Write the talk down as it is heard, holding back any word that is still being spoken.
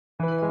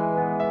We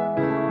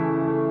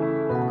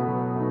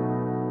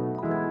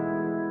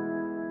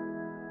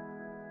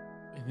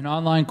have an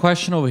online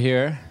question over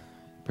here.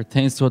 It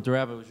pertains to what the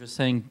rabbi was just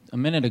saying a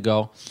minute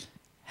ago.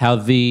 How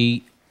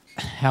when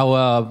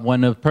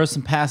a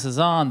person passes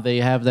on,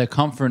 they have that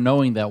comfort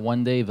knowing that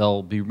one day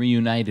they'll be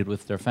reunited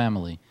with their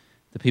family.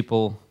 The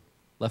people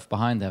left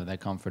behind have that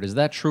comfort. Is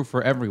that true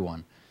for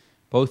everyone?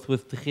 Both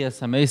with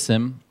Techiyas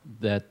HaMesim,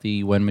 that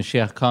when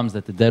Mashiach comes,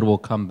 that the dead will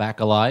come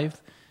back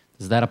alive.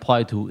 Does that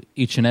apply to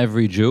each and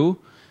every Jew?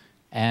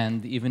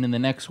 And even in the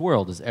next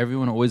world, is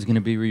everyone always going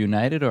to be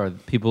reunited, or are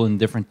people in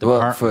different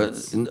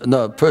departments?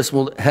 No, a person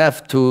will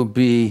have to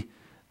be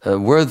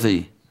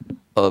worthy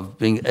of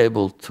being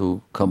able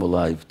to come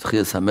alive.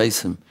 Techiyas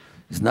HaMesim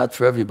is not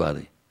for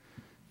everybody.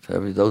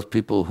 For those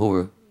people who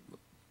are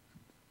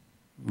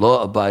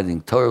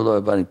law-abiding, Torah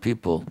law-abiding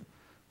people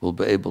will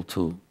be able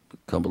to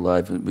come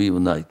alive and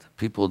reunite.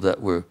 People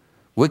that were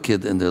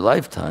wicked in their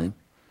lifetime,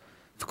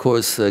 of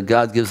course,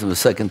 God gives them a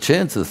second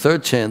chance, a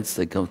third chance.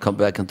 They come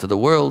back into the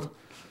world,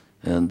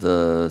 and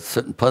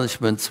certain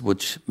punishments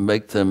which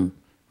make them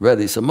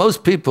ready. So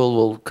most people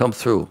will come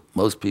through,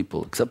 most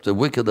people, except the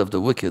wicked of the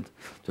wicked,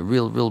 the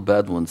real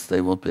bad ones, they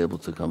won't be able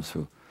to come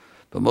through.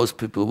 But most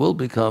people will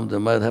become, they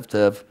might have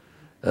to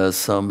have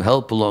some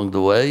help along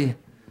the way.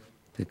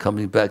 They're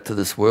coming back to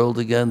this world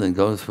again and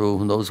going through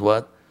who knows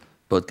what.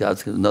 But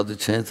God's given another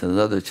chance and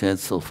another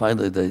chance till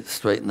finally they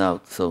straighten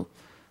out. So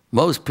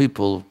most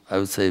people, I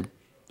would say,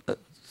 a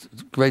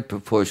great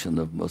proportion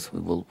of most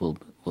will,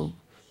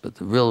 but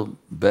the real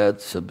bad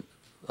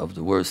of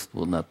the worst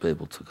will not be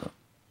able to come.